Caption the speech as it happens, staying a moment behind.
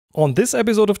On this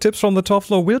episode of Tips from the Top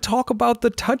Floor, we'll talk about the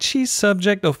touchy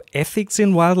subject of ethics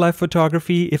in wildlife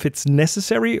photography, if it's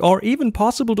necessary or even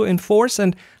possible to enforce,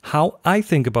 and how I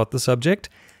think about the subject.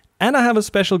 And I have a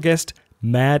special guest,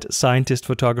 mad scientist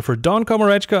photographer Don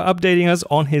Komarechka, updating us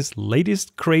on his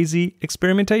latest crazy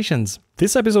experimentations.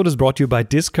 This episode is brought to you by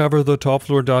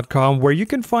DiscoverTheTopFloor.com, where you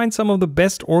can find some of the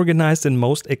best organized and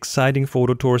most exciting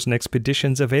photo tours and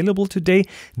expeditions available today.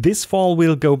 This fall,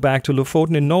 we'll go back to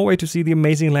Lofoten in Norway to see the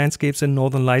amazing landscapes and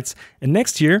northern lights. And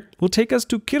next year, will take us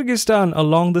to Kyrgyzstan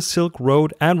along the Silk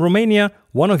Road and Romania,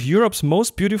 one of Europe's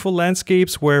most beautiful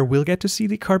landscapes, where we'll get to see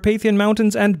the Carpathian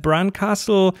Mountains and Bran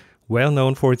Castle, well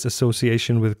known for its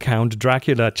association with Count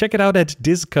Dracula. Check it out at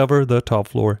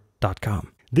DiscoverTheTopFloor.com.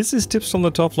 This is Tips from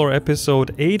the Top Floor,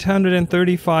 episode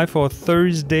 835 for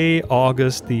Thursday,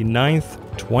 August the 9th,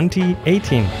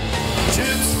 2018.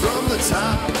 Tips from the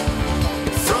top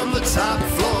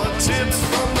floor, tips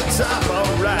from the top,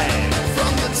 alright,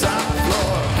 from the top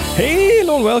floor. Hey,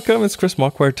 hello and welcome, it's Chris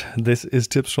Marquardt. This is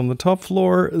Tips from the Top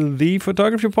Floor, the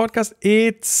photography podcast.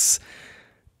 It's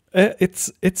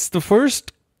the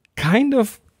first kind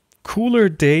of cooler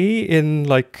day in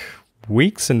like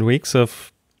weeks and weeks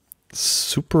of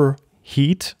super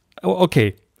heat.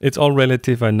 Okay, it's all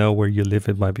relative. I know where you live,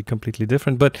 it might be completely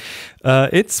different, but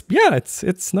it's nice.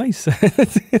 It's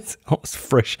almost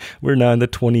fresh. We're now in the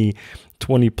 20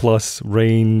 plus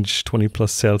range, 20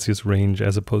 plus Celsius range,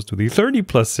 as opposed to the 30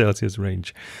 plus Celsius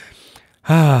range.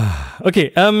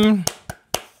 Okay,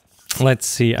 let's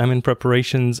see. I'm in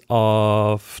preparations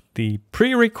of the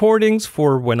pre-recordings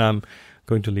for when I'm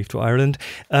going to leave to Ireland.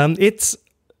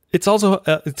 It's also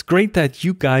it's great that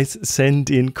you guys send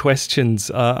in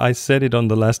questions. I said it on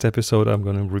the last episode. I'm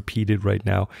going to repeat it right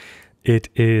now. It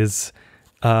is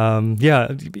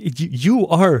you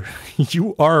are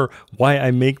why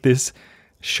I make this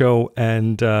show,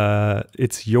 and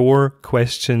it's your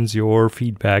questions, your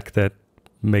feedback that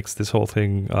makes this whole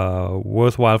thing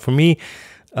worthwhile for me.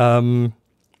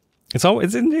 It's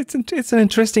an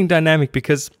interesting dynamic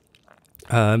because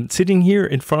sitting here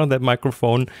in front of that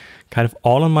microphone, kind of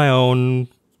all on my own,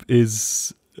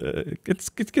 is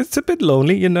it's a bit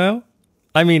lonely, you know.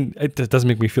 I mean, it doesn't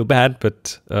make me feel bad,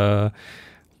 but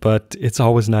it's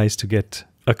always nice to get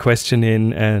a question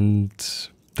in and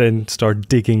then start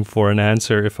digging for an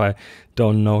answer if I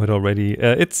don't know it already.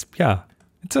 It's a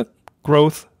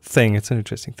growth thing. It's an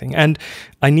interesting thing, and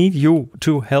I need you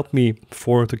to help me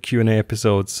for the Q&A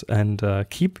episodes and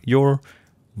keep your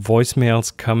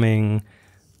voicemails coming.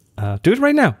 Do it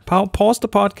right now. Pause the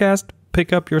podcast,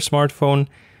 pick up your smartphone,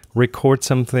 record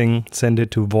something, send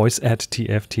it to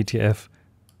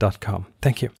voice@tfttf.com.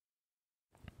 Thank you.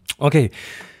 Okay,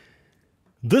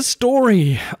 the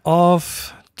story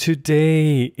of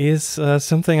today is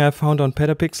something I found on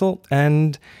Petapixel,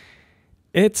 and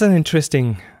it's an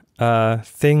interesting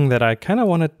thing that I kind of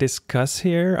want to discuss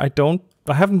here. I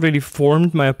haven't really fully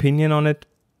formed my opinion on it,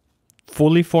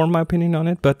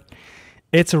 but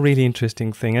it's a really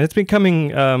interesting thing. And it's been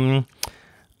coming,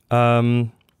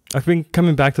 I've been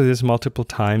coming back to this multiple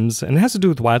times, and it has to do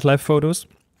with wildlife photos.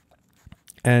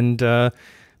 And the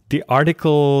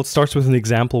article starts with an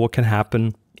example, what can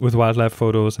happen with wildlife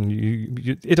photos. And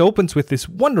it opens with this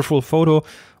wonderful photo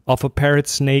of a parrot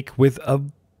snake with a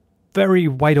very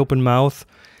wide open mouth.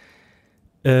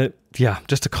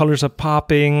 Just the colors are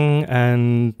popping,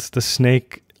 and the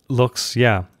snake looks,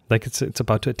 like it's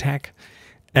about to attack.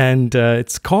 And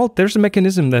there's a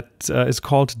mechanism that is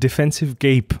called defensive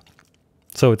gape.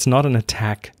 So it's not an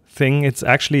attack thing. It's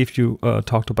actually, if you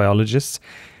talk to biologists,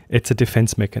 it's a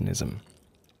defense mechanism.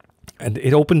 And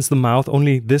it opens the mouth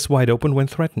only this wide open when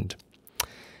threatened.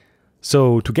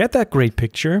 So to get that great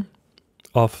picture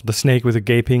of the snake with a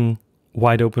gaping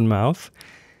wide open mouth,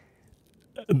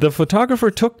 the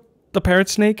photographer took the parrot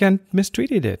snake and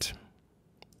mistreated it.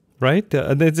 Right?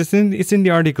 It's in the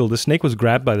article. The snake was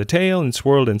grabbed by the tail and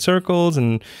swirled in circles,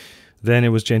 and then it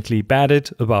was gently batted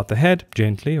about the head.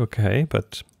 Gently, okay,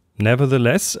 but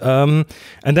nevertheless. And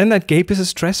then that gape is a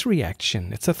stress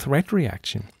reaction. It's a threat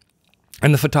reaction.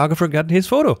 And the photographer got his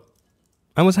photo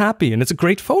and was happy. And it's a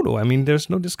great photo. I mean, there's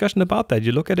no discussion about that.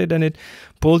 You look at it and it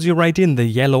pulls you right in. The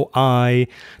yellow eye,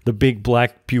 the big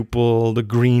black pupil, the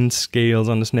green scales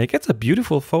on the snake. It's a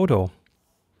beautiful photo.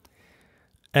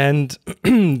 And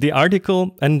the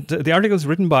article is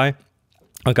written by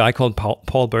a guy called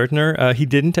Paul Bertner. He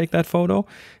didn't take that photo,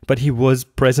 but he was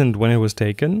present when it was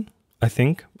taken, I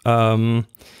think. And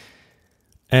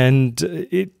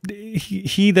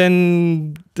he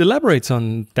then elaborates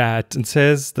on that and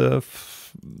says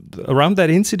around that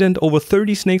incident, over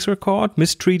 30 snakes were caught,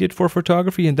 mistreated for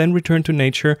photography, and then returned to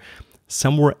nature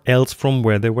somewhere else from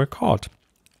where they were caught.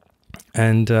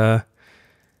 And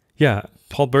yeah,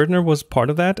 Paul Bertner was part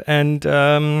of that. And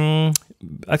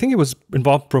I think he was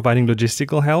involved providing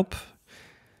logistical help.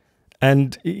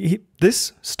 And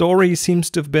this story seems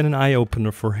to have been an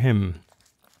eye-opener for him.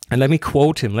 And let me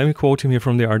quote him here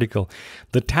from the article.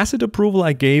 "The tacit approval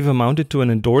I gave amounted to an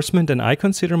endorsement, and I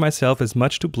consider myself as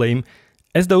much to blame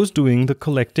as those doing the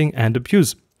collecting and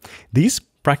abuse. These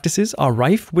practices are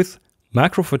rife within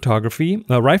macrophotography,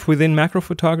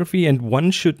 and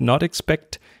one should not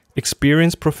expect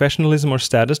experience, professionalism, or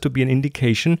status to be an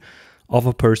indication of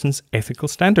a person's ethical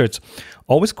standards.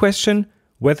 Always question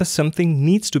whether something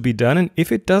needs to be done, and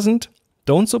if it doesn't,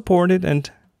 don't support it,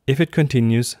 and if it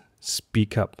continues,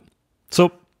 speak up."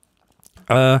 So,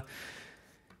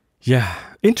 yeah,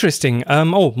 interesting.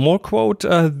 More quote.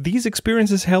 "These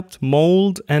experiences helped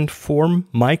mold and form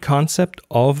my concept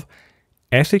of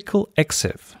ethical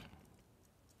exif."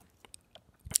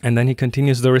 And then he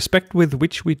continues, "The respect with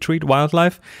which we treat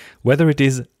wildlife, whether it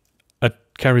is a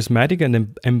charismatic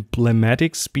and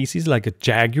emblematic species like a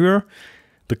jaguar,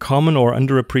 the common or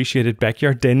underappreciated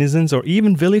backyard denizens, or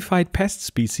even vilified pest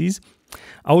species,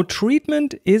 our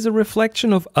treatment is a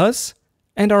reflection of us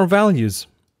and our values.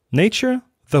 Nature,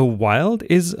 though wild,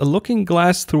 is a looking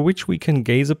glass through which we can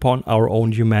gaze upon our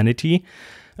own humanity,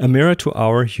 a mirror to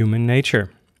our human nature."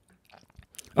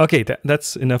 Okay,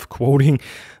 that's enough quoting.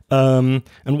 And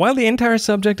while the entire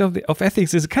subject of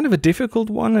ethics is kind of a difficult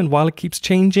one, and while it keeps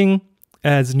changing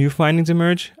as new findings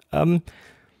emerge,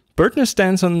 Bertner's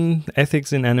stance on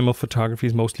ethics in animal photography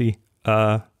is mostly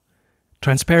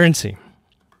transparency.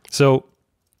 So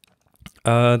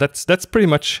that's pretty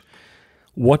much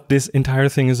what this entire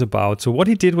thing is about. So what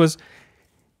he did was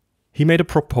he made a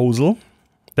proposal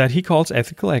that he calls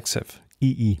ethical exif,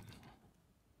 EE.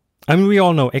 I mean, we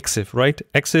all know Exif, right?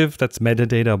 Exif, that's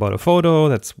metadata about a photo.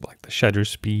 That's like the shutter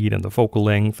speed and the focal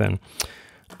length and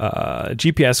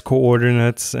GPS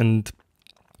coordinates and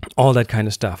all that kind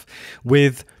of stuff.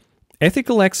 With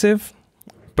ethical Exif,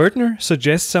 Bertner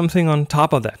suggests something on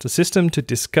top of that, a system to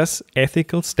discuss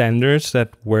ethical standards that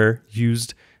were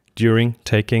used during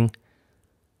taking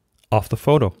of the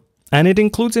photo. And it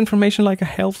includes information like a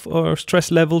health or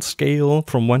stress level scale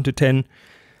from 1 to 10,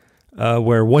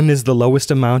 where 1 is the lowest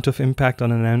amount of impact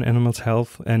on an animal's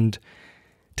health, and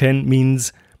 10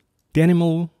 means the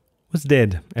animal was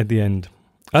dead at the end.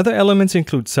 Other elements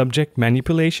include subject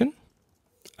manipulation,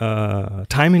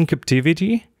 time in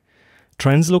captivity,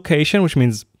 translocation, which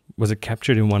means was it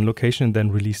captured in one location and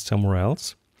then released somewhere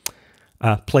else.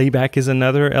 Playback is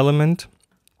another element,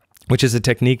 which is a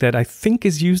technique that I think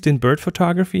is used in bird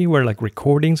photography, where like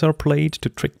recordings are played to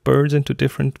trick birds into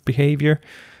different behavior.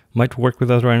 Might work with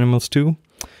other animals too.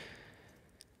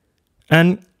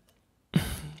 And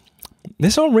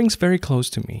this all rings very close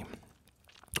to me.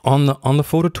 On the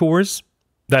photo tours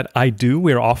that I do,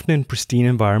 we're often in pristine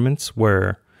environments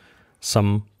where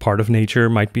some part of nature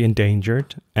might be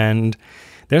endangered, and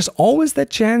there's always that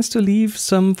chance to leave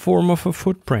some form of a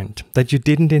footprint that you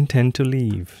didn't intend to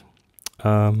leave.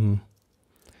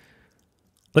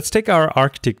 Let's take our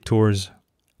Arctic tours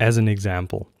as an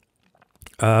example.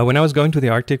 When I was going to the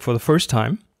Arctic for the first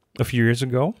time a few years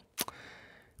ago,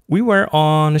 we were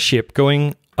on a ship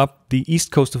going up the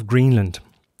east coast of Greenland,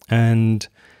 and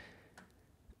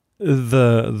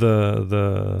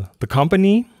the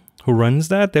company who runs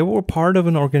that, they were part of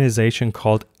an organization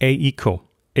called AECO,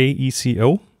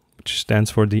 AECO, which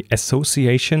stands for the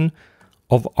Association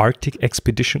of Arctic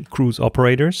Expedition Cruise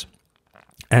Operators.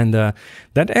 And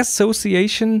that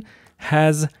association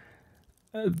has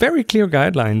very clear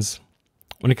guidelines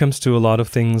when it comes to a lot of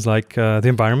things like the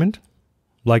environment,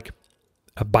 like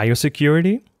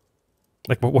biosecurity,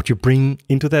 like what you bring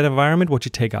into that environment, what you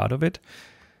take out of it,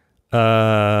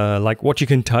 like what you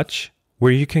can touch,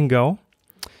 where you can go.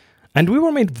 And we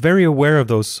were made very aware of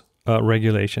those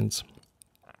regulations.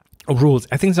 Rules.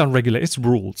 I think it's not regulations, it's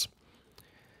rules.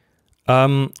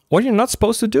 What you're not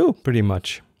supposed to do, pretty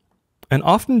much. And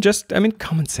often just, I mean,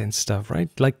 common sense stuff, right?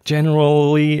 Like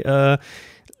generally,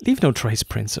 leave no trace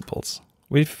principles.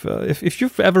 If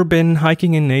you've ever been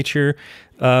hiking in nature,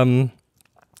 the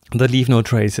leave no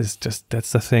trace is just,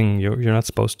 that's the thing. You're not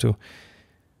supposed to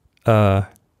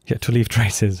leave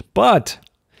traces. But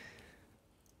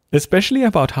especially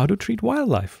about how to treat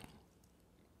wildlife.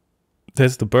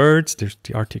 There's the birds, there's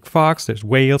the Arctic fox, there's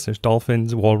whales, there's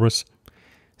dolphins, walrus,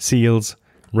 seals,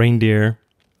 reindeer,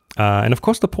 and of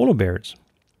course the polar bears.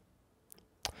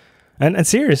 And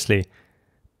seriously,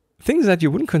 things that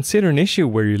you wouldn't consider an issue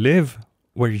where you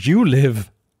live,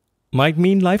 might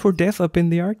mean life or death up in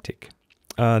the Arctic.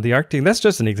 The Arctic, that's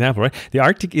just an example, right? The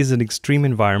Arctic is an extreme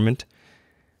environment,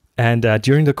 and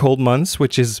during the cold months,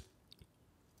 which is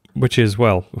which is,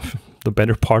 well, the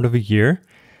better part of a year,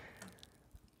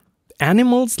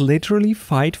 animals literally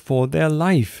fight for their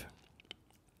life.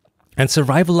 And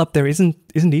survival up there isn't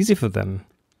easy for them.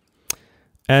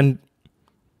 And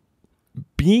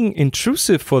being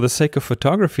intrusive for the sake of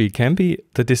photography can be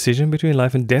the decision between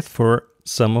life and death for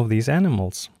some of these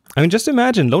animals. I mean, just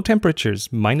imagine low temperatures,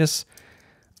 minus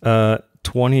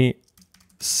 20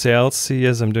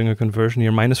 Celsius. I'm doing a conversion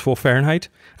here, minus 4 Fahrenheit.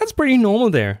 That's pretty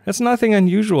normal there. That's nothing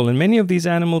unusual. And many of these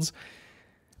animals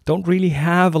don't really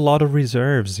have a lot of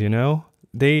reserves, you know?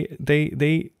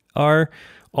 They are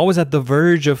always at the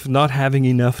verge of not having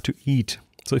enough to eat.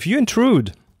 So if you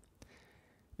intrude,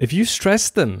 if you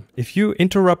stress them, if you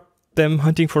interrupt them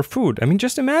hunting for food, I mean,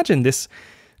 just imagine this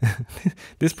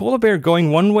this polar bear going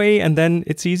one way and then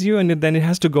it sees you and then it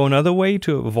has to go another way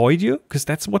to avoid you, because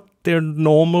that's what their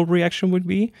normal reaction would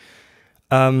be.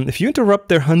 If you interrupt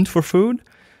their hunt for food,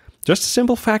 just a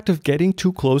simple fact of getting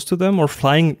too close to them or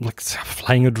flying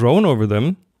a drone over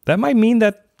them, that might mean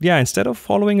that, yeah, instead of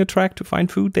following a track to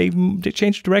find food, they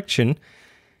change direction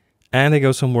and they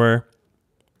go somewhere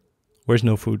where's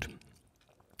no food.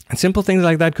 And simple things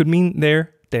like that could mean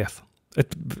their death.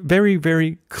 Very,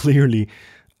 very clearly.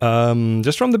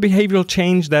 Just from the behavioral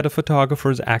change that a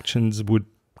photographer's actions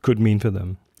could mean for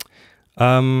them.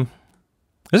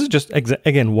 This is just,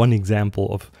 again, one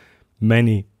example of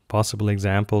many possible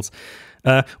examples.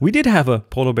 We did have a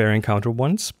polar bear encounter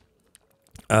once.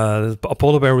 A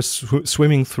polar bear was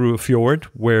swimming through a fjord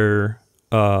where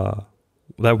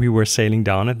that we were sailing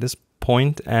down at this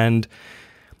point, and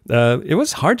it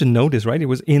was hard to notice, right? It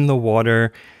was in the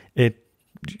water.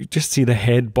 You just see the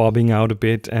head bobbing out a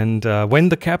bit, and when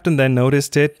the captain then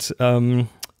noticed it,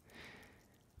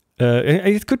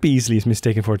 it could be easily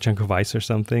mistaken for a chunk of ice or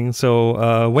something.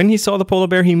 So when he saw the polar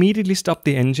bear, he immediately stopped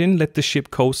the engine, let the ship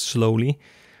coast slowly,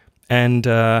 and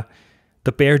the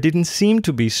bear didn't seem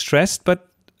to be stressed, but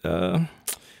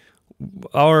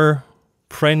our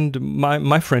friend,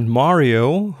 my friend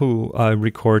Mario, who I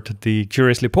record the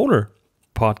Curiously Polar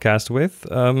podcast with,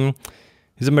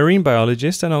 he's a marine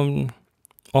biologist, and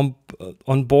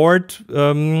on board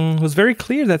was very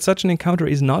clear that such an encounter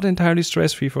is not entirely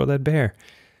stress-free for that bear.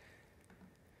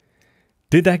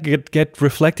 Did that get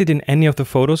reflected in any of the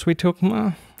photos we took?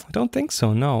 I don't think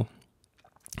so, no.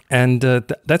 And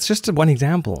that's just one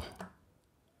example,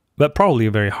 but probably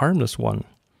a very harmless one.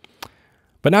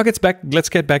 But now let's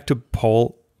get back to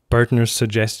Paul Bertner's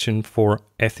suggestion for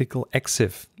ethical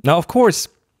Exif. Now, of course,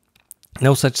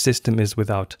 no such system is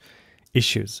without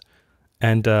issues.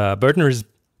 And Bertner is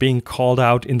being called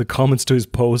out in the comments to his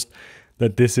post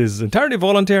that this is entirely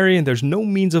voluntary and there's no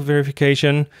means of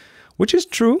verification, which is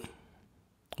true,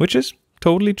 which is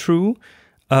totally true.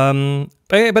 But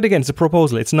again, it's a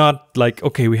proposal. It's not like,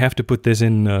 okay, we have to put this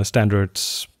in standard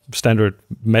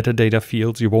metadata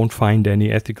fields. You won't find any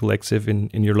ethical Exif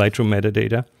in your Lightroom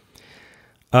metadata.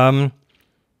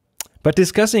 But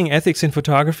discussing ethics in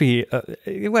photography,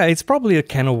 well, it's probably a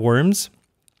can of worms.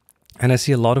 And I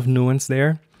see a lot of nuance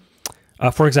there.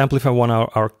 For example, if I want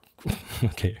our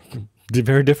okay, a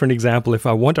very different example. If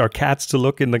I want our cats to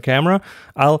look in the camera,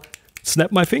 I'll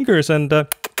snap my fingers and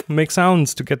make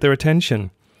sounds to get their attention.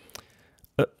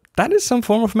 That is some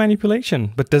form of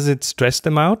manipulation, but does it stress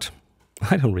them out?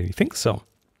 I don't really think so.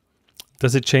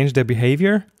 Does it change their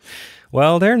behavior?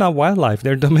 Well, they're not wildlife.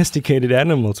 They're domesticated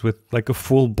animals with like a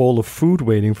full bowl of food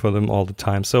waiting for them all the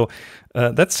time. So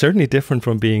that's certainly different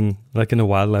from being like in a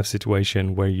wildlife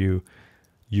situation where you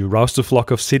roust a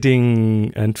flock of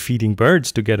sitting and feeding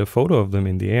birds to get a photo of them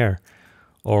in the air,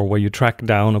 or where you track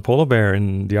down a polar bear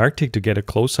in the Arctic to get a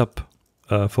close-up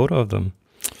photo of them.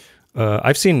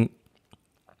 I've seen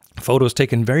photos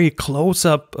taken very close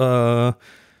up,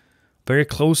 very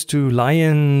close to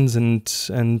lions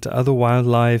and other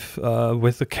wildlife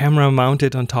with the camera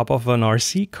mounted on top of an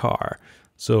RC car.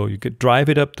 So you could drive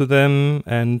it up to them,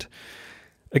 and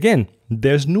again,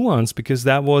 there's nuance because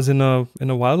that was in a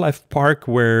wildlife park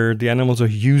where the animals are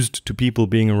used to people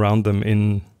being around them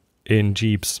in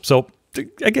jeeps. So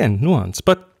again, nuance.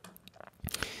 But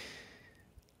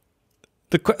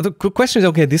the question is,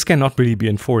 okay, this cannot really be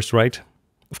enforced, right?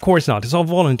 Of course not. It's all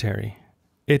voluntary.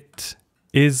 It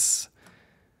is,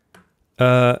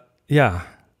 yeah,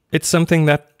 it's something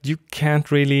that you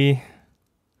can't really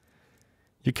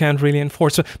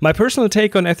enforce. So my personal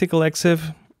take on ethical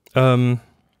Exif,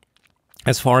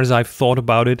 as far as I've thought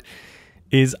about it,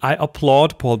 is I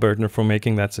applaud Paul Bertner for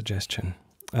making that suggestion.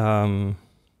 And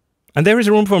there is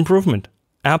room for improvement,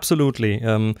 absolutely.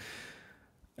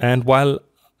 And while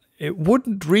it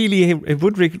would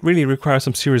really require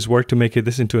some serious work to make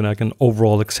this into an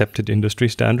overall accepted industry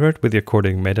standard with the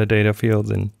according metadata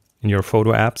fields and in your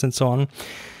photo apps and so on.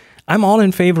 I'm all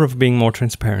in favor of being more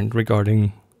transparent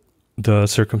regarding the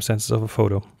circumstances of a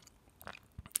photo,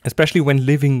 especially when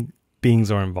living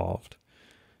beings are involved.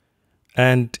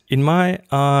 And in my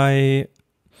eye,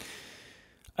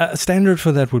 a standard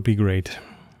for that would be great.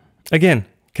 Again,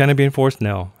 can it be enforced?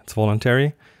 No, it's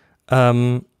voluntary.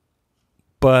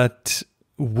 But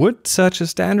would such a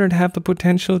standard have the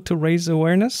potential to raise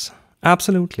awareness?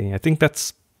 Absolutely. I think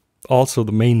that's also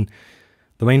the main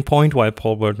point why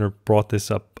Paul Werner brought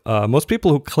this up. Most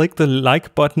people who click the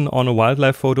like button on a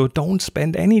wildlife photo don't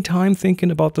spend any time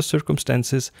thinking about the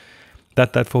circumstances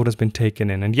that photo has been taken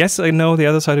in. And yes, I know the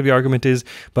other side of the argument is,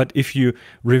 but if you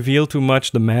reveal too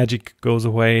much, the magic goes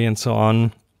away and so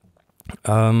on.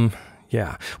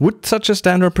 Yeah. Would such a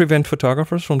standard prevent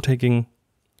photographers from taking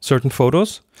certain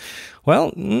photos?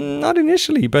 Well, not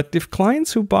initially, but if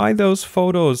clients who buy those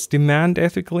photos demand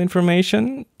ethical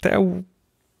information, there would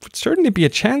certainly be a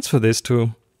chance for this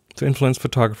to influence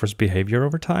photographers' behavior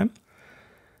over time.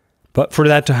 But for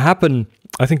that to happen,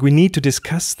 I think we need to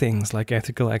discuss things like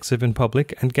ethical Exif in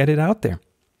public and get it out there,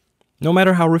 no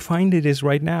matter how refined it is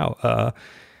right now.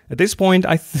 At this point,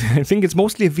 I think it's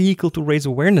mostly a vehicle to raise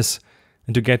awareness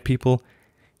and to get people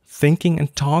thinking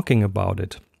and talking about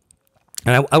it.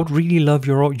 And I would really love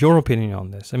your opinion on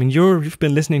this. I mean, you've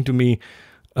been listening to me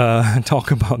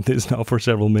talk about this now for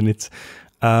several minutes.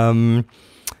 Yeah,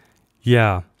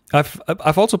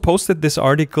 I've also posted this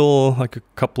article like a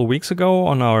couple of weeks ago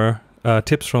on our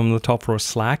tips from the top row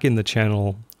Slack in the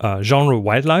channel Genre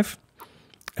Wildlife,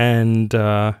 and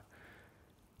I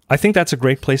think that's a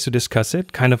great place to discuss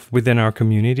it, kind of within our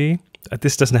community.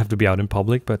 This doesn't have to be out in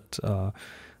public, but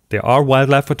there are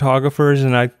wildlife photographers,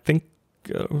 and I think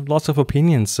lots of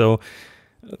opinions. So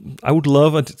I would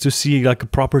love to see like a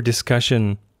proper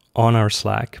discussion on our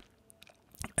Slack.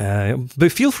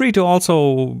 But feel free to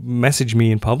also message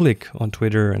me in public on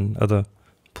Twitter and other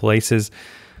places.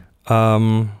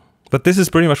 But this is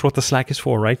pretty much what the Slack is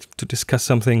for, right? To discuss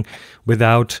something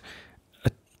without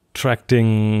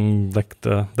attracting like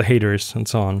the haters and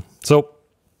so on. So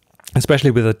especially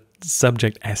with a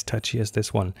subject as touchy as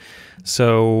this one.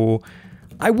 So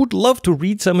I would love to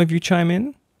read some of you chime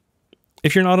in.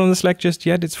 If you're not on the Slack just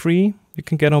yet, it's free. You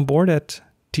can get on board at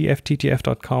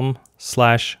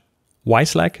tfttf.com/Yslack,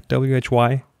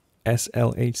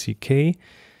 WHYSLHCK.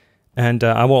 And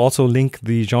I will also link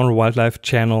the Genre Wildlife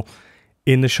channel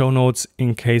in the show notes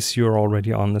in case you're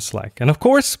already on the Slack. And of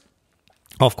course,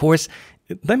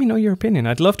 let me know your opinion.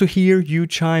 I'd love to hear you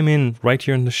chime in right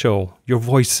here in the show. Your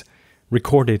voice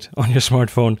recorded on your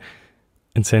smartphone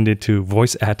and send it to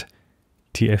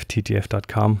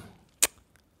voice@tfttf.com.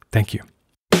 Thank you.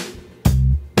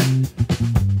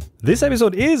 This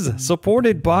episode is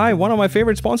supported by one of my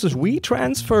favorite sponsors,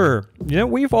 WeTransfer. You know,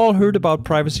 we've all heard about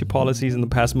privacy policies in the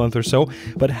past month or so,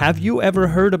 but have you ever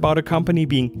heard about a company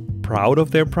being proud of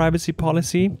their privacy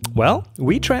policy? Well,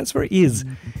 WeTransfer is.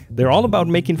 They're all about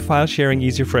making file sharing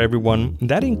easier for everyone.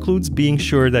 That includes being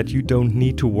sure that you don't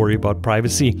need to worry about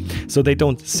privacy. So they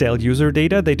don't sell user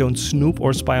data, they don't snoop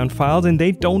or spy on files, and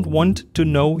they don't want to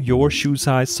know your shoe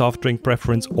size, soft drink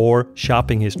preference, or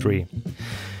shopping history.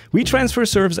 WeTransfer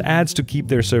serves ads to keep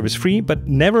their service free, but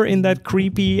never in that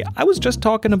creepy, I was just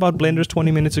talking about blenders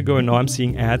 20 minutes ago and now I'm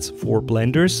seeing ads for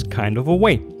blenders kind of a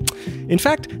way. In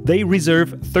fact, they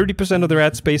reserve 30% of their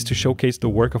ad space to showcase the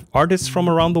work of artists from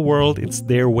around the world. It's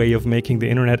their way of making the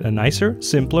internet a nicer,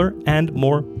 simpler, and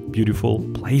more beautiful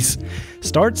place.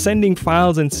 Start sending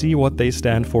files and see what they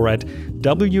stand for at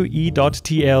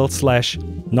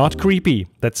we.tl/notcreepy.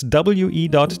 That's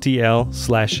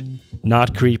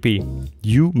we.tl/notcreepy.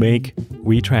 You make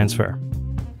WeTransfer.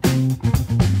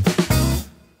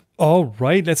 All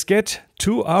right, let's get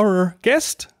to our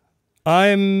guest.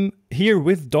 I'm here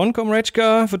with Don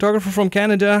Komrechka, photographer from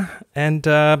Canada, and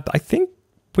I think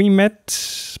we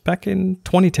met back in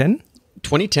 2010.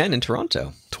 2010 in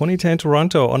Toronto. 2010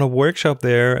 Toronto on a workshop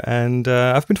there, and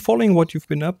I've been following what you've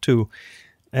been up to.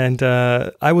 And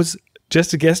I was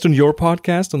just a guest on your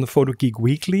podcast on the Photo Geek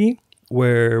Weekly,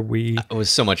 where we... It was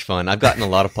so much fun. I've gotten a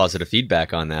lot of positive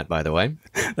feedback on that, by the way.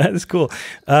 That is cool.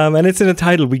 And it's in the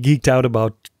title. We geeked out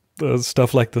about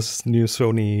stuff like this new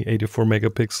Sony 84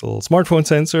 megapixel smartphone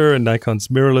sensor and Nikon's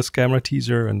mirrorless camera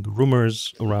teaser and the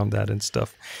rumors around that and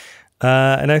stuff.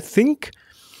 And I think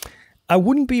I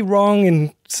wouldn't be wrong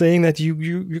in saying that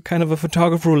you're kind of a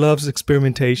photographer who loves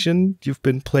experimentation. You've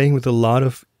been playing with a lot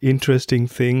of interesting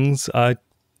things. I'd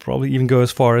probably even go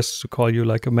as far as to call you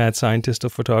like a mad scientist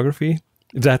of photography.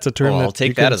 If that's a term. I'll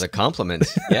take that as a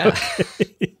compliment. Yeah.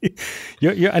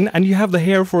 And you have the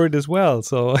hair for it as well.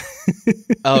 So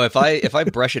Oh, if I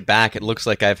brush it back, it looks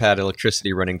like I've had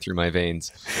electricity running through my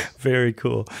veins. very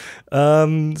cool.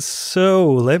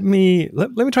 So let me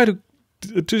try to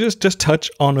just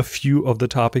touch on a few of the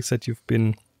topics that you've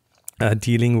been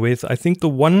dealing with. I think the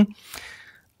one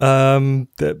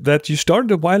that you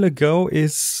started a while ago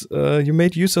is you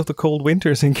made use of the cold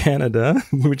winters in Canada,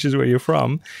 which is where you're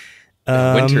from.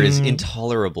 Winter is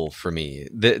intolerable for me.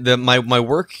 My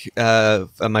work,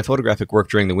 my photographic work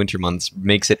during the winter months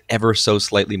makes it ever so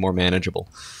slightly more manageable.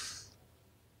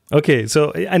 Okay,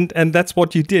 so and that's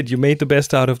what you did. You made the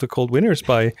best out of the cold winters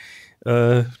by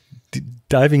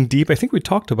diving deep. I think we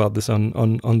talked about this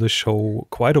on the show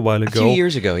quite a while ago. A few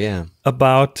years ago, yeah.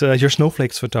 About your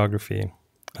snowflakes photography.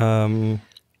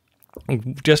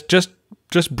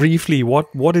 Just briefly,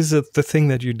 what is the thing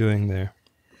that you're doing there?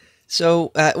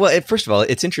 So, well, first of all,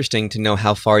 it's interesting to know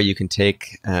how far you can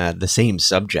take the same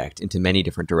subject into many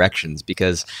different directions,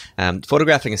 because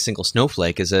photographing a single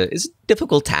snowflake is a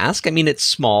difficult task. I mean, it's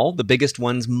small. The biggest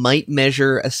ones might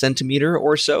measure a centimeter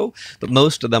or so, but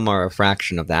most of them are a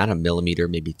fraction of that, a millimeter,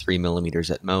 maybe 3 millimeters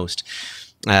at most.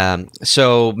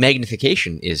 So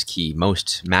magnification is key.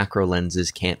 Most macro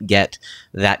lenses can't get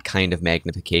that kind of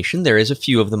magnification. There is a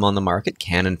few of them on the market.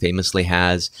 Canon famously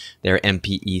has their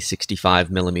MPE 65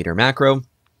 millimeter macro.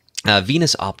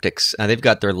 Venus Optics, they've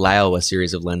got their Laowa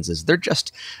series of lenses. They're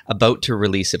just about to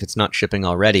release, if it's not shipping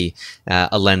already,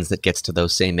 a lens that gets to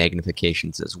those same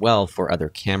magnifications as well for other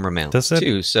camera mounts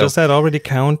too. So does that already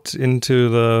count into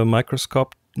the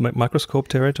microscope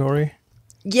territory?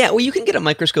 Yeah, well, you can get a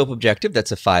microscope objective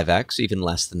that's a 5x, even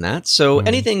less than that. So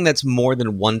anything that's more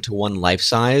than 1-to-1 life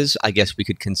size, I guess we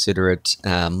could consider it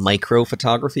micro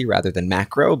photography rather than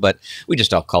macro, but we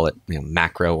just all call it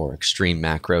macro or extreme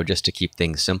macro just to keep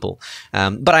things simple.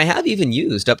 But I have even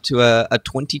used up to a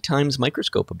 20 times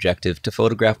microscope objective to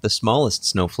photograph the smallest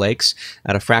snowflakes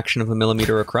at a fraction of a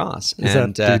millimeter across. Do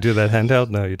you do that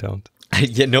handheld? No, you don't.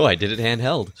 Yeah, no, I did it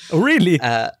handheld. Oh, really?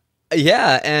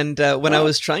 Yeah, and when I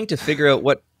was trying to figure out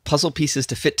what puzzle pieces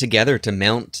to fit together to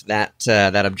mount that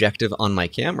objective on my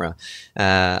camera,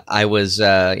 I was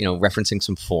referencing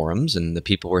some forums, and the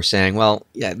people were saying, "Well,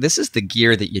 yeah, this is the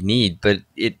gear that you need, but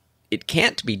it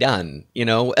can't be done.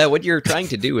 What you're trying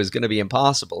to do is going to be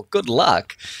impossible. Good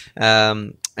luck."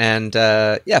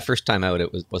 First time out,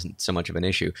 it wasn't so much of an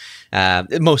issue.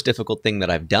 The most difficult thing that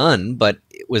I've done, but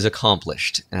it was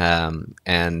accomplished.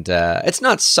 It's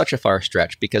not such a far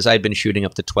stretch because I'd been shooting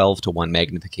up to 12-to-1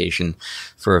 magnification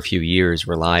for a few years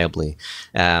reliably.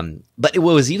 But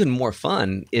what was even more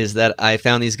fun is that I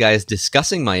found these guys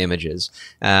discussing my images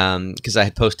because I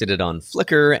had posted it on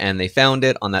Flickr, and they found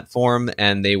it on that forum,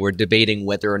 and they were debating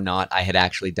whether or not I had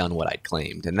actually done what I'd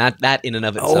claimed. And that in and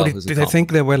of itself was did they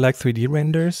think they were like 3D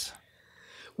renders?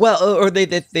 Well, or they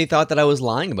thought that I was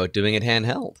lying about doing it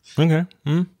handheld. Okay.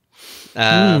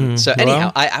 So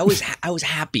anyhow, I was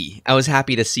happy. I was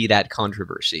happy to see that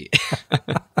controversy.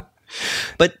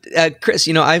 But Chris,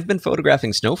 I've been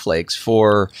photographing snowflakes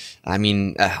for,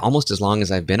 almost as long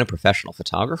as I've been a professional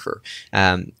photographer.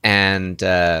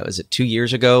 Was it 2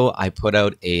 years ago? I put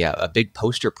out a big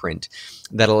poster print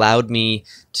that allowed me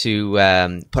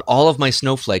to put all of my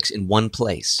snowflakes in one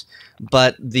place.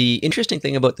 But the interesting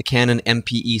thing about the Canon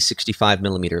MPE 65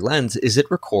 millimeter lens is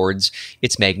it records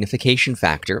its magnification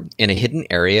factor in a hidden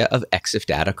area of Exif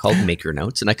data called Maker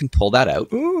Notes, and I can pull that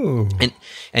out. Ooh.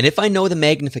 And if I know the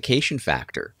magnification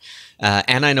factor,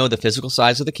 and I know the physical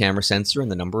size of the camera sensor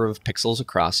and the number of pixels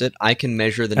across it, I can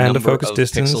measure the number of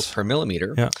pixels per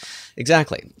millimeter. Yeah.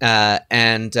 Exactly. So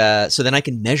then I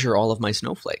can measure all of my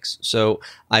snowflakes. So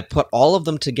I put all of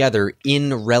them together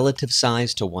in relative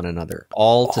size to one another,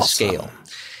 all to scale.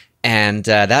 And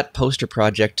that poster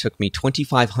project took me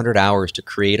 2,500 hours to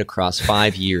create across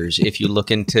 5 years if you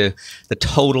look into the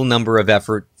total number of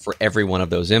effort for every one of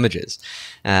those images.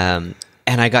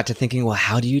 And I got to thinking, well,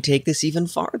 how do you take this even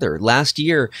farther? Last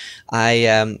year,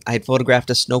 I had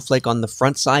photographed a snowflake on the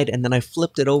front side, and then I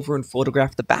flipped it over and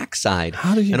photographed the back side.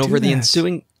 How do you and do over that? The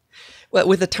ensuing, well,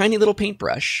 with a tiny little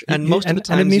paintbrush. And most of the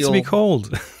time, it needs to be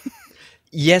cold.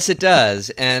 Yes, it does.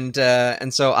 And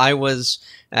so I was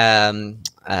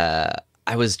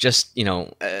just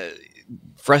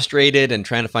frustrated and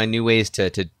trying to find new ways to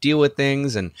deal with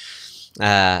things. And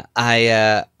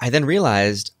I then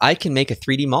realized I can make a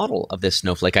 3D model of this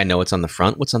snowflake. I know it's on the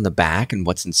front, what's on the back, and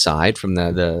what's inside from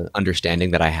the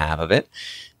understanding that I have of it.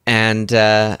 And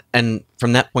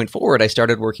from that point forward, I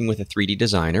started working with a 3D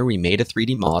designer. We made a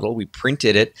 3D model. We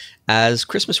printed it as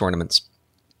Christmas ornaments.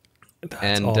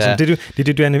 That's awesome. Did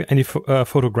you do any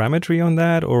photogrammetry on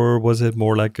that, or was it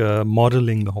more like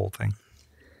modeling the whole thing?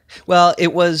 Well,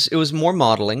 it was more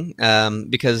modeling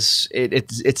because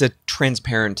it's a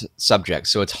transparent subject,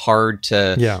 so it's hard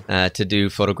to do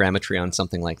photogrammetry on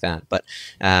something like that. But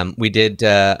we did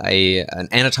an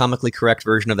anatomically correct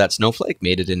version of that snowflake,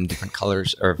 made it in different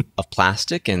colors of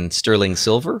plastic and sterling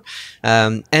silver,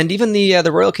 and even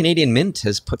the Royal Canadian Mint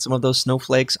has put some of those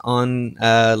snowflakes on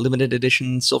limited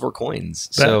edition silver coins.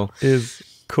 That is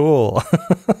cool.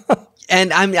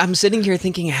 And I'm sitting here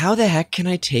thinking, how the heck can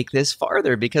I take this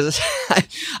farther? Because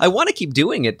I want to keep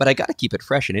doing it, but I got to keep it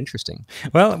fresh and interesting.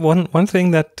 Well, one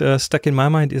thing that stuck in my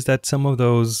mind is that some of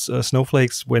those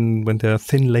snowflakes, when there are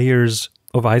thin layers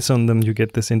of ice on them, you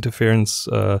get this interference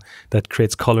that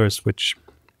creates colors, which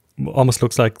almost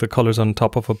looks like the colors on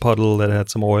top of a puddle that had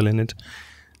some oil in it.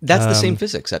 That's the same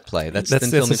physics at play. That's the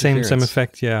same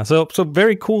effect, yeah. So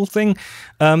very cool thing.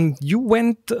 You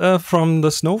went from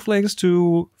the snowflakes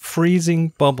to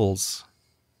freezing bubbles.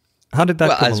 How did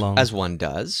that come along? As one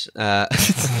does.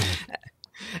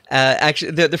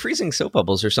 Actually, the freezing soap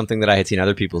bubbles are something that I had seen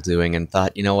other people doing and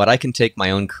thought, you know what, I can take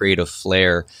my own creative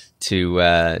flair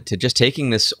to just taking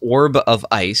this orb of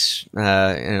ice,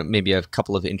 maybe a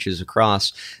couple of inches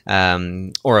across,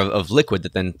 or of liquid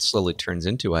that then slowly turns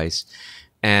into ice,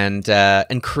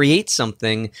 and create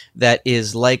something that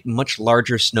is like much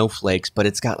larger snowflakes, but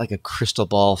it's got like a crystal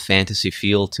ball fantasy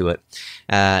feel to it.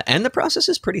 And the process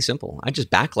is pretty simple. I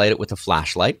just backlight it with a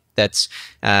flashlight that's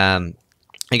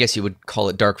I guess you would call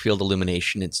it dark field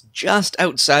illumination. It's just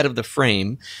outside of the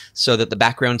frame so that the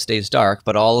background stays dark,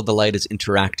 but all of the light is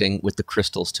interacting with the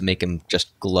crystals to make them just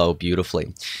glow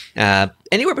beautifully.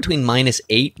 Anywhere between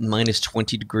 -8 and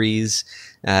 -20 degrees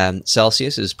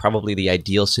Celsius is probably the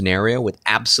ideal scenario, with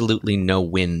absolutely no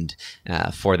wind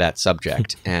for that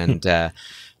subject. And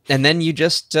then you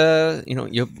just,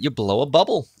 you blow a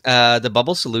bubble. The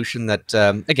bubble solution that,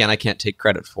 again, I can't take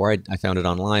credit for, I found it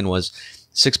online, was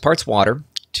 6 parts water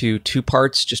to 2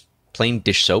 parts just plain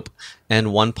dish soap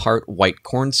and 1 part white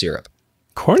corn syrup.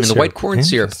 And the white corn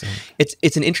syrup,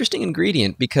 it's an interesting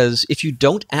ingredient because if you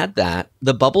don't add that,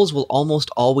 the bubbles will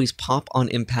almost always pop on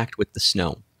impact with the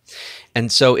snow. And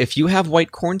so if you have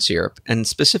white corn syrup, and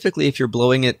specifically if you're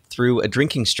blowing it through a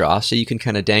drinking straw, so you can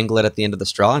kind of dangle it at the end of the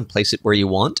straw and place it where you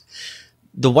want,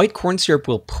 the white corn syrup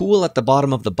will pool at the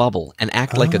bottom of the bubble and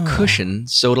act like a cushion,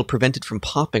 so it'll prevent it from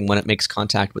popping when it makes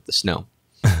contact with the snow.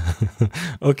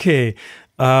 Okay.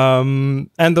 And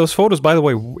those photos, by the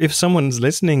way, if someone's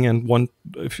listening and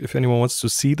if anyone wants to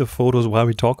see the photos while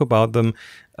we talk about them,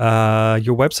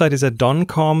 your website is at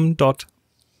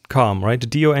donkom.com, right?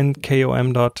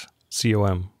 donkom.com.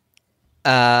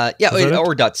 Or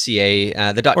 .ca.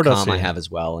 The .com I have as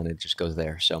well, and it just goes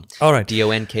there. So, all right,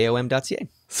 donkom.ca.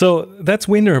 So that's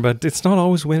winter, but it's not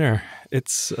always winter.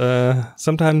 It's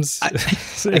sometimes I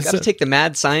got to take the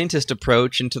mad scientist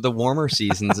approach into the warmer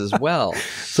seasons as well.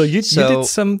 So you did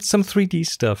some 3D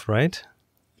stuff, right?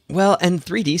 Well, and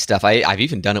 3D stuff. I've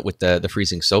even done it with the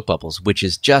freezing soap bubbles, which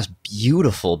is just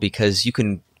beautiful because you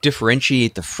can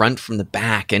differentiate the front from the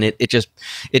back, and it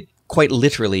quite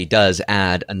literally does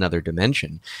add another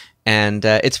dimension. And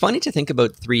it's funny to think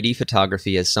about 3D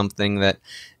photography as something that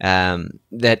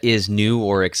is new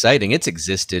or exciting. It's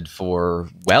existed for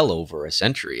well over a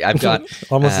century. I've got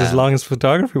almost as long as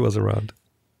photography was around.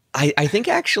 I think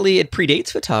actually it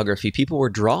predates photography. People were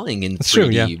drawing in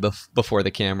 3D before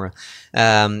the camera.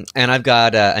 And I've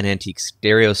got an antique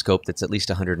stereoscope that's at least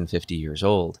 150 years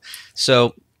old.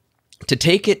 So to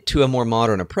take it to a more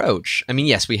modern approach, I mean,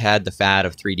 yes, we had the fad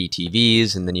of 3D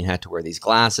TVs, and then you had to wear these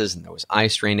glasses, and there was eye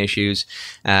strain issues.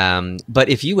 But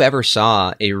if you ever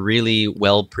saw a really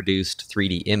well-produced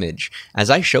 3D image,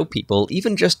 as I show people,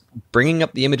 even just bringing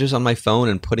up the images on my phone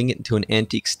and putting it into an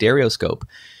antique stereoscope,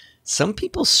 some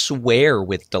people swear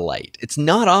with delight. It's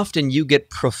not often you get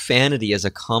profanity as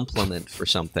a compliment for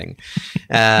something.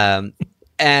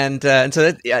 And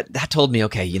so that told me,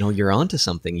 okay, you're onto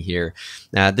something here.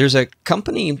 There's a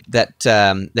company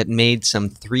that made some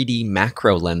 3D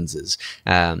macro lenses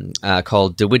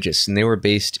called De Wigis, and they were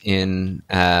based in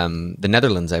the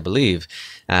Netherlands, I believe.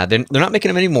 They're not making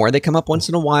them anymore. They come up once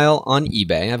in a while on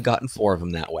eBay. I've gotten 4 of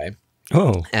them that way.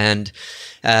 Oh, and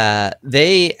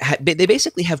they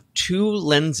basically have 2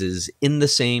 lenses in the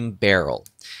same barrel.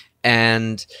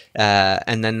 and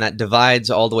then that divides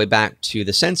all the way back to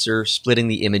the sensor, splitting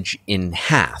the image in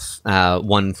half,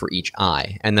 one for each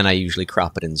eye. And then I usually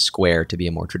crop it in square to be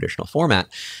a more traditional format.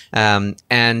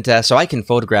 So I can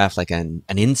photograph like an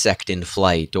insect in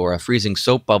flight or a freezing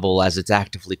soap bubble as it's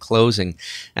actively closing.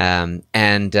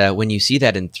 When you see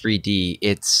that in 3D,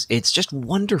 it's just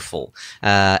wonderful.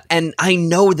 And I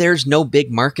know there's no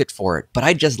big market for it, but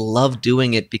I just love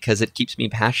doing it because it keeps me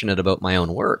passionate about my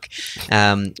own work.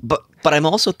 But I'm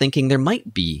also thinking there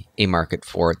might be a market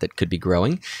for it that could be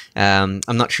growing. I'm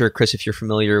not sure, Chris, if you're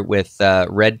familiar with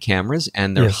Red Cameras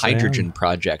and their hydrogen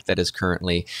project that is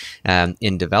currently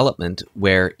in development,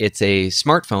 where it's a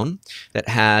smartphone that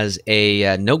has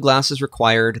a no glasses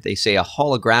required, they say a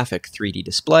holographic 3D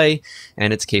display,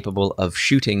 and it's capable of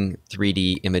shooting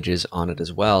 3D images on it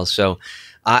as well. So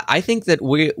I think that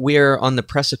we are on the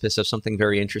precipice of something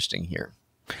very interesting here.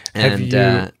 And,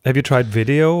 have you tried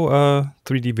video,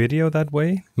 3D video that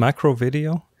way? Macro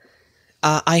video?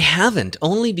 I haven't,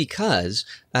 only because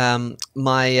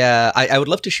I would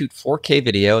love to shoot 4K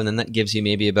video, and then that gives you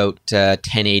maybe about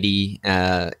 1080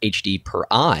 HD per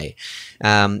eye.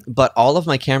 But all of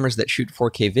my cameras that shoot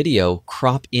 4K video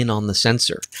crop in on the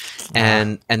sensor,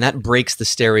 and that breaks the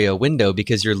stereo window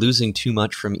because you're losing too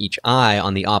much from each eye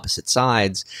on the opposite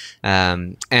sides.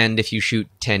 And if you shoot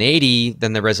 1080,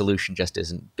 then the resolution just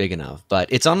isn't big enough. But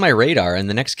it's on my radar, and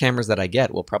the next cameras that I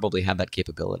get will probably have that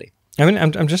capability. I mean,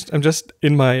 I'm just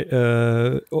in my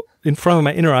in front of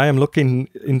my inner eye. I'm looking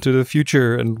into the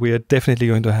future, and we are definitely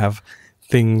going to have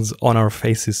things on our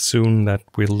faces soon that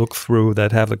we'll look through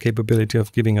that have the capability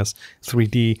of giving us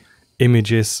 3D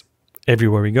images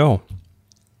everywhere we go.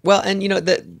 Well, and you know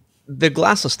the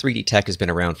glassless 3D tech has been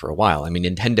around for a while. I mean,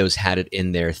 Nintendo's had it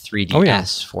in their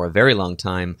 3DS for a very long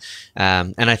time.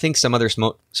 And I think some other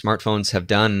smartphones have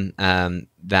done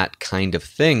that kind of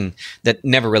thing that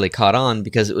never really caught on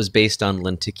because it was based on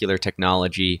lenticular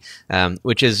technology,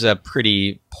 which is a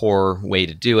pretty poor way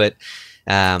to do it.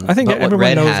 I think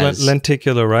everyone knows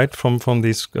lenticular, right? From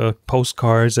these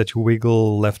postcards that you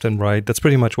wiggle left and right. That's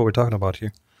pretty much what we're talking about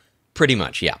here. Pretty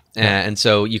much, yeah. And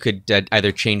so you could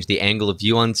either change the angle of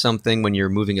view on something when you're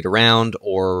moving it around,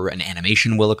 or an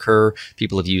animation will occur.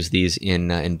 People have used these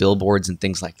in billboards and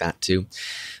things like that too.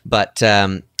 But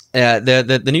the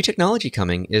new technology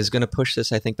coming is going to push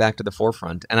this, I think, back to the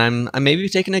forefront. And I'm maybe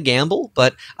taking a gamble,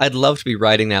 but I'd love to be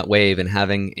riding that wave and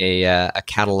having a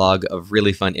catalog of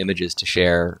really fun images to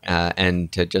share and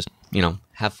to just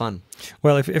have fun.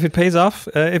 Well, if it pays off,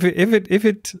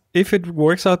 if it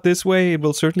works out this way, it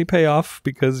will certainly pay off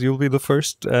because you'll be the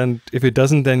first. And if it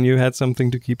doesn't, then you had something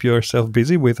to keep yourself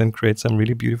busy with and create some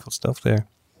really beautiful stuff there.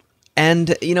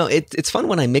 And, it's fun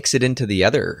when I mix it into the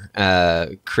other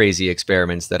crazy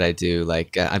experiments that I do.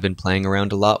 Like I've been playing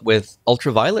around a lot with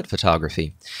ultraviolet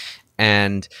photography.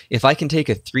 And if I can take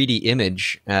a 3D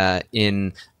image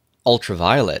in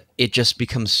ultraviolet, it just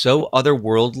becomes so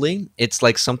otherworldly. It's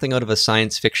like something out of a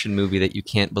science fiction movie that you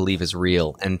can't believe is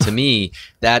real. And to me,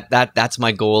 that's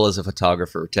my goal as a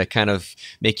photographer, to kind of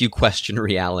make you question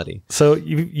reality. So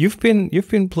you've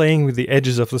been playing with the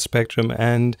edges of the spectrum,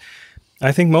 and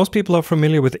I think most people are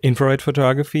familiar with infrared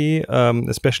photography,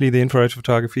 especially the infrared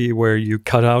photography where you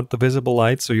cut out the visible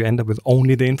light, so you end up with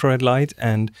only the infrared light,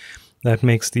 and that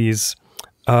makes these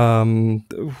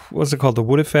what's it called, the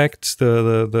wood effect,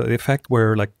 the effect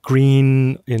where like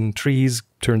green in trees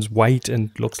turns white and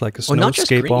looks like a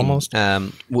snowscape almost.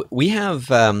 We have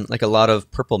like a lot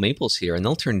of purple maples here, and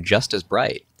they'll turn just as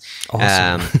bright.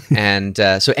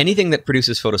 Awesome. So anything that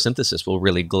produces photosynthesis will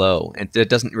really glow, and it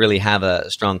doesn't really have a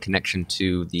strong connection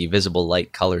to the visible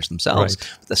light colors themselves.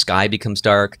 Right. The sky becomes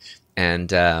dark,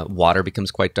 and water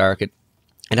becomes quite dark.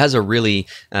 It has a really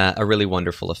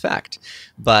wonderful effect.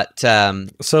 But so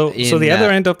the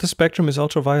other end of the spectrum is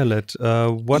ultraviolet.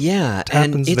 What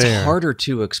happens and it's there? harder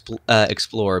to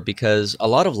explore because a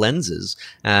lot of lenses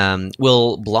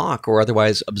will block or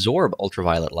otherwise absorb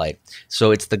ultraviolet light.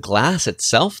 So it's the glass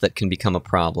itself that can become a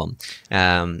problem.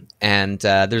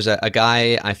 There's a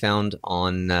guy I found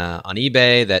on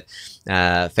eBay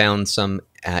that found some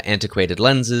antiquated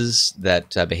lenses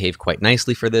that behave quite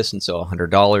nicely for this, and so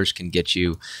 $100 can get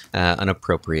you an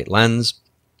appropriate lens.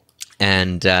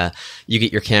 And you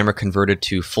get your camera converted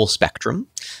to full spectrum,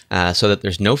 so that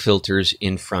there's no filters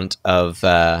in front of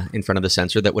the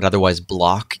sensor that would otherwise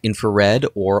block infrared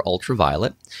or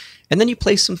ultraviolet. And then you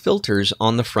place some filters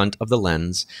on the front of the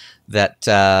lens that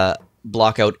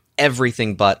block out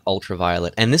everything but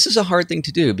ultraviolet. And this is a hard thing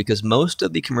to do because most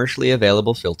of the commercially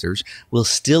available filters will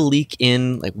still leak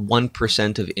in like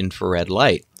 1% of infrared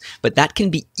light. But that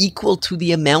can be equal to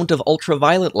the amount of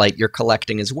ultraviolet light you're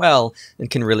collecting as well, and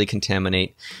can really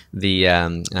contaminate the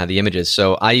images.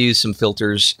 So I use some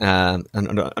filters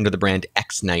under the brand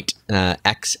Xnite,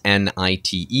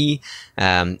 Xnite,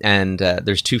 and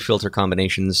there's 2 filter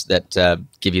combinations that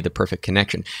give you the perfect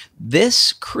connection.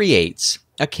 This creates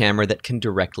a camera that can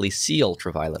directly see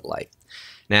ultraviolet light.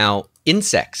 Now,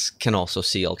 insects can also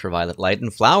see ultraviolet light,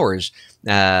 and flowers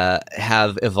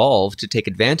have evolved to take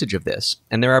advantage of this.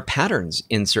 And there are patterns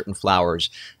in certain flowers,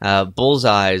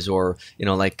 bullseyes, or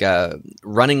like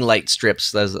running light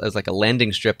strips as like a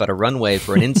landing strip at a runway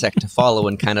for an insect to follow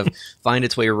and kind of find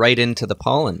its way right into the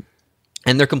pollen.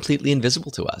 And they're completely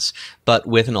invisible to us. But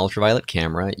with an ultraviolet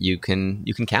camera, you can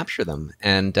capture them.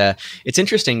 And it's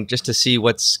interesting just to see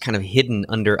what's kind of hidden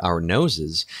under our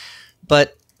noses.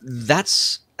 But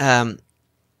that's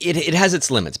it has its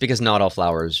limits because not all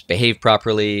flowers behave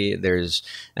properly. There's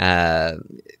a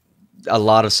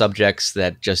lot of subjects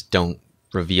that just don't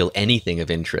reveal anything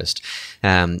of interest.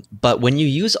 But when you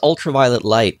use ultraviolet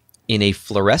light in a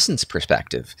fluorescence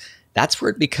perspective, that's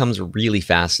where it becomes really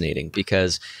fascinating,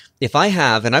 because if I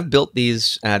have, and I've built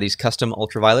these custom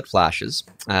ultraviolet flashes,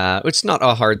 it's not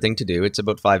a hard thing to do. It's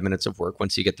about 5 minutes of work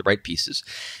once you get the right pieces.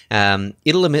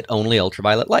 It'll emit only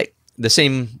ultraviolet light. The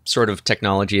same sort of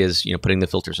technology as putting the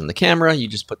filters on the camera. You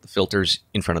just put the filters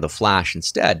in front of the flash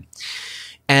instead.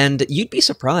 And you'd be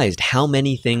surprised how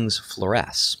many things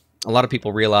fluoresce. A lot of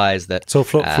people realize that. So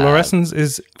fluorescence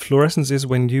is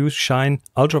when you shine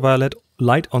ultraviolet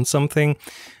light on something,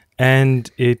 and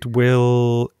it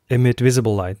will emit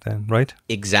visible light then, right?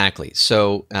 Exactly.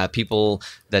 So people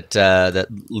that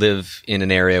live in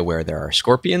an area where there are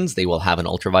scorpions, they will have an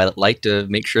ultraviolet light to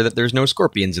make sure that there's no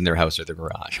scorpions in their house or their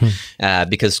garage,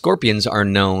 because scorpions are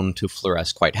known to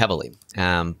fluoresce quite heavily.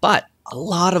 But a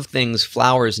lot of things,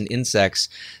 flowers and insects,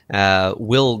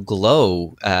 will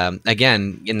glow,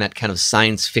 again, in that kind of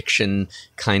science fiction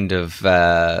kind of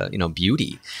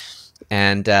beauty.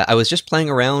 And I was just playing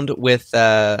around with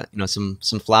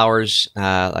some flowers,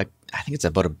 like I think it's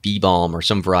about a bee balm or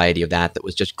some variety of that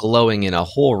was just glowing in a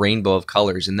whole rainbow of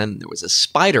colors. And then there was a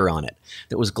spider on it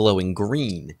that was glowing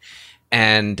green.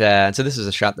 And so this is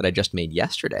a shot that I just made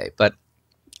yesterday. But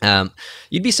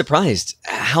you'd be surprised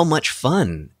how much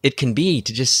fun it can be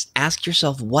to just ask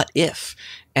yourself, what if?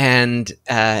 And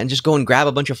just go and grab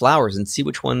a bunch of flowers and see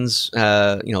which ones,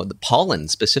 the pollen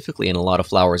specifically in a lot of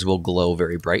flowers will glow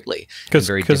very brightly. Because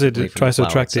it tries to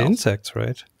attract the insects,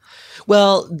 right?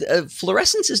 Well,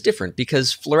 fluorescence is different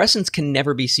because fluorescence can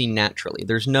never be seen naturally.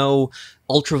 There's no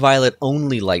ultraviolet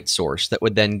only light source that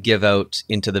would then give out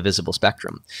into the visible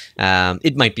spectrum.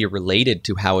 It might be related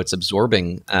to how it's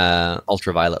absorbing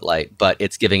ultraviolet light, but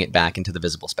it's giving it back into the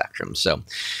visible spectrum. So,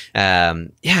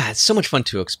 it's so much fun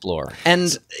to explore.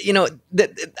 And,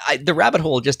 the rabbit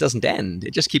hole just doesn't end.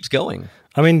 It just keeps going.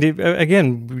 I mean,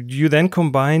 again, you then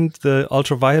combined the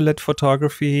ultraviolet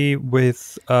photography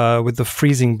with the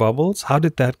freezing bubbles. How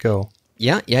did that go?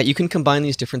 Yeah, you can combine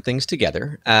these different things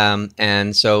together.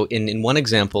 And so in one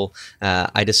example,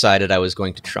 I decided I was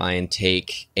going to try and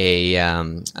take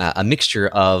a mixture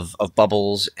of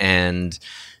bubbles and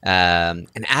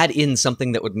add in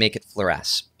something that would make it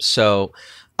fluoresce. So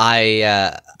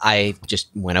I just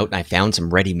went out and I found some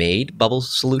ready-made bubble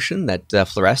solution that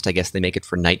fluoresced. I guess they make it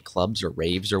for nightclubs or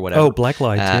raves or whatever. Oh,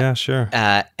 blacklight. Yeah, sure.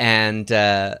 And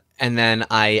then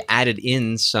I added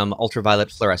in some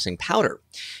ultraviolet fluorescing powder.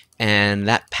 And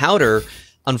that powder,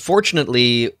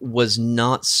 unfortunately, was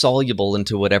not soluble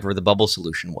into whatever the bubble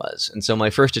solution was. And so my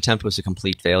first attempt was a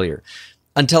complete failure,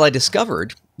 until I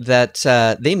discovered that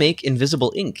they make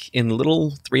invisible ink in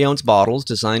little 3-ounce bottles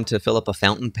designed to fill up a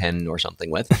fountain pen or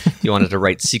something with. If you wanted to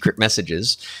write secret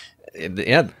messages,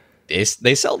 yeah,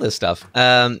 they sell this stuff.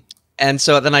 And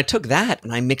so then I took that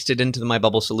and I mixed it into my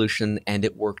bubble solution, and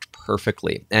it worked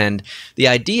perfectly. And the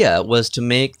idea was to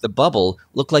make the bubble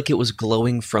look like it was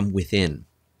glowing from within.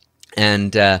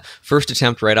 And first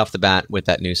attempt right off the bat with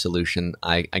that new solution,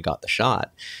 I got the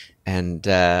shot. And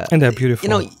they're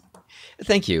beautiful.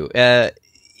 Thank you.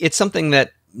 It's something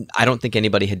that I don't think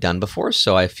anybody had done before,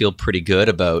 so I feel pretty good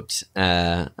about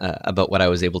what I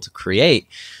was able to create.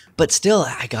 But still,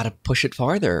 I got to push it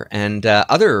farther. And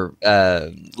other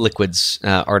liquids,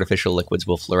 artificial liquids,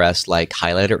 will fluoresce, like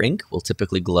highlighter ink will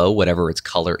typically glow whatever its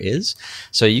color is.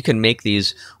 So you can make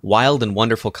these wild and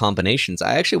wonderful combinations.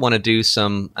 I actually want to do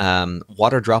some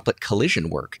water droplet collision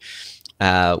work.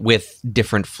 with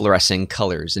different fluorescing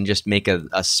colors and just make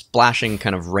a splashing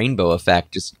kind of rainbow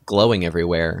effect, just glowing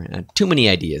everywhere. Too many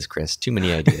ideas, Chris. Too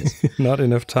many ideas. Not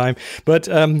enough time. But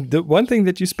the one thing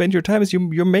that you spend your time is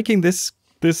you're making this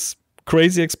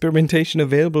crazy experimentation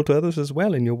available to others as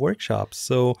well in your workshops.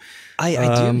 So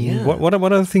I do. Yeah. What are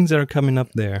the things that are coming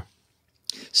up there?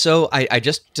 So I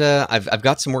just I've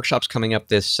got some workshops coming up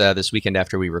this weekend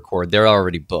after we record. They're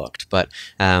already booked, but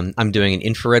I'm doing an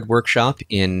infrared workshop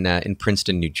in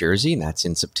Princeton, New Jersey, and that's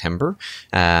in September.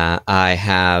 I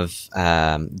have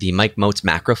the Mike Moats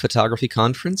Macro Photography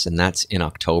Conference, and that's in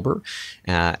October,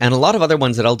 and a lot of other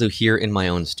ones that I'll do here in my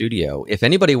own studio. If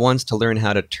anybody wants to learn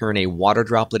how to turn a water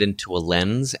droplet into a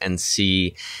lens and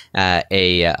see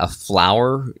a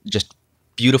flower just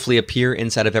beautifully appear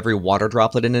inside of every water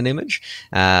droplet in an image.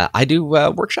 I do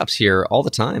workshops here all the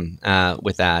time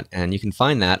with that, and you can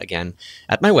find that again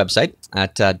at my website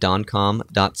at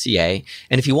doncom.ca.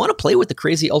 And if you want to play with the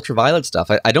crazy ultraviolet stuff,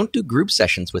 I don't do group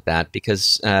sessions with that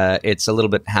because it's a little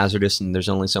bit hazardous and there's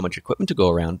only so much equipment to go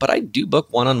around. But I do book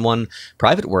one-on-one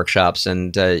private workshops,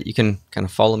 and you can kind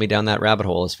of follow me down that rabbit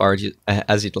hole as far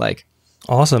as you'd like.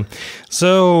 Awesome.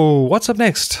 So what's up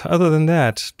next? Other than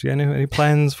that, do you have any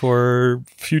plans for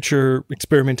future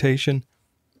experimentation?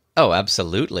 Oh,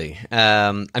 absolutely.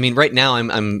 I mean, right now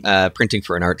I'm printing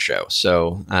for an art show,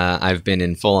 so I've been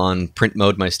in full-on print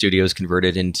mode. My studio's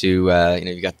converted into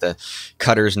you got the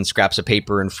cutters and scraps of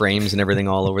paper and frames and everything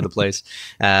all over the place.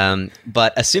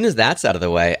 But as soon as that's out of the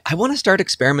way, I want to start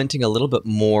experimenting a little bit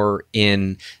more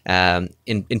in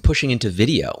pushing into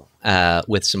video.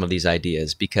 With some of these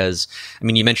ideas, because I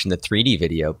mean, you mentioned the 3D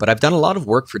video, but I've done a lot of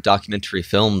work for documentary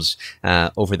films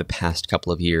over the past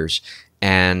couple of years,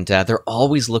 and they're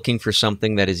always looking for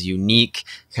something that is unique,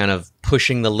 kind of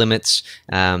pushing the limits.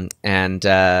 And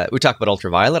we talked about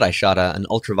ultraviolet. I shot an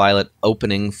ultraviolet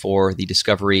opening for the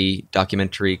Discovery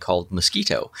documentary called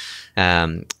Mosquito,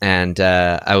 and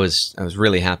I was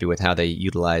really happy with how they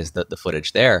utilized the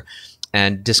footage there.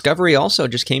 And Discovery also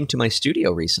just came to my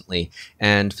studio recently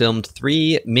and filmed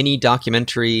 3 mini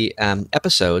documentary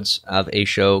episodes of a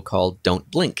show called Don't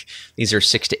Blink. These are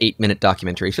 6 to 8 minute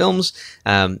documentary films.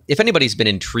 If anybody's been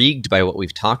intrigued by what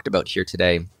we've talked about here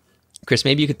today, Chris,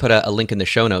 maybe you could put a link in the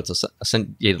show notes. I'll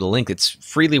send you the link. It's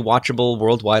freely watchable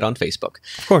worldwide on Facebook.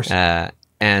 Of course.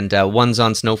 And one's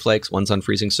on snowflakes, one's on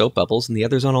freezing soap bubbles, and the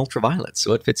other's on ultraviolet.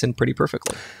 So it fits in pretty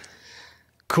perfectly.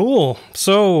 Cool.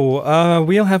 So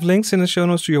we'll have links in the show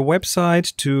notes to your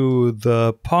website, to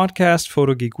the podcast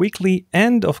Photo Geek Weekly,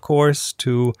 and of course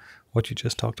to what you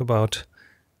just talked about,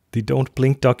 the Don't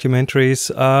Blink documentaries.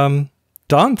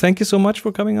 Don, thank you so much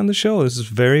for coming on the show. This is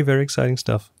very, very exciting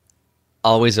stuff.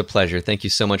 Always a pleasure. Thank you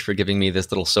so much for giving me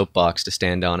this little soapbox to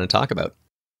stand on and talk about.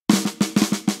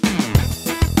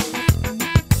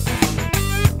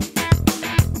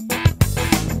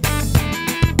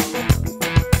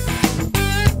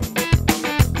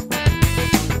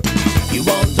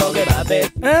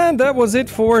 And that was it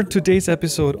for today's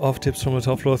episode of Tips from the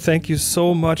Top Floor. Thank you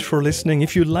so much for listening.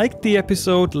 If you liked the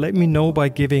episode, let me know by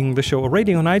giving the show a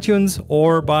rating on iTunes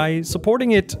or by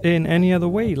supporting it in any other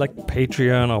way, like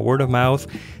Patreon or word of mouth.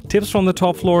 Tips from the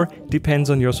Top Floor depends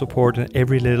on your support, and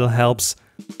every little helps.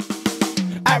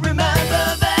 I remember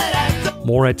that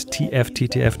More at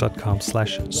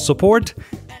tfttf.com/support.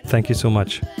 Thank you so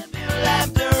much.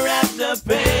 after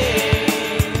pain.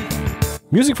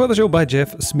 Music for the show by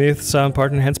Jeff Smith, sound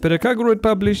partner Hans-Peter Kagerud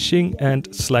Publishing,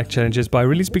 and Slack challenges by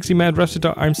Release Pixie Mad,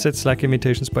 Rustitar, Armstead, Slack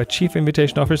invitations by Chief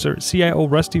Invitation Officer CIO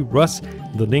Rusty Russ.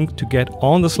 The link to get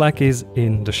on the Slack is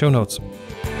in the show notes.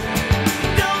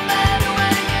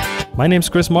 My name's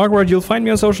Chris Marquardt. You'll find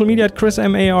me on social media at Chris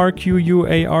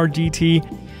MarQuardt.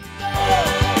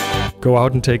 Go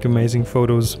out and take amazing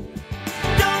photos.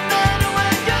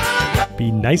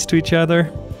 Be nice to each other.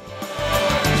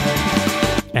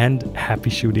 And happy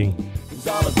shooting. It's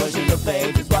all the pushing your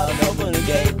face, it's while I'm open a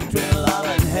gate between love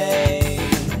and hate.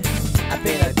 I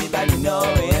feel like deep and you know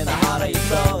in the heart of your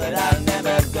soul that I'll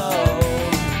never go.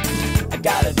 I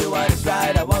gotta do what is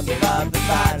right, I won't give up the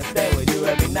fight, I stay with you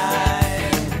every night.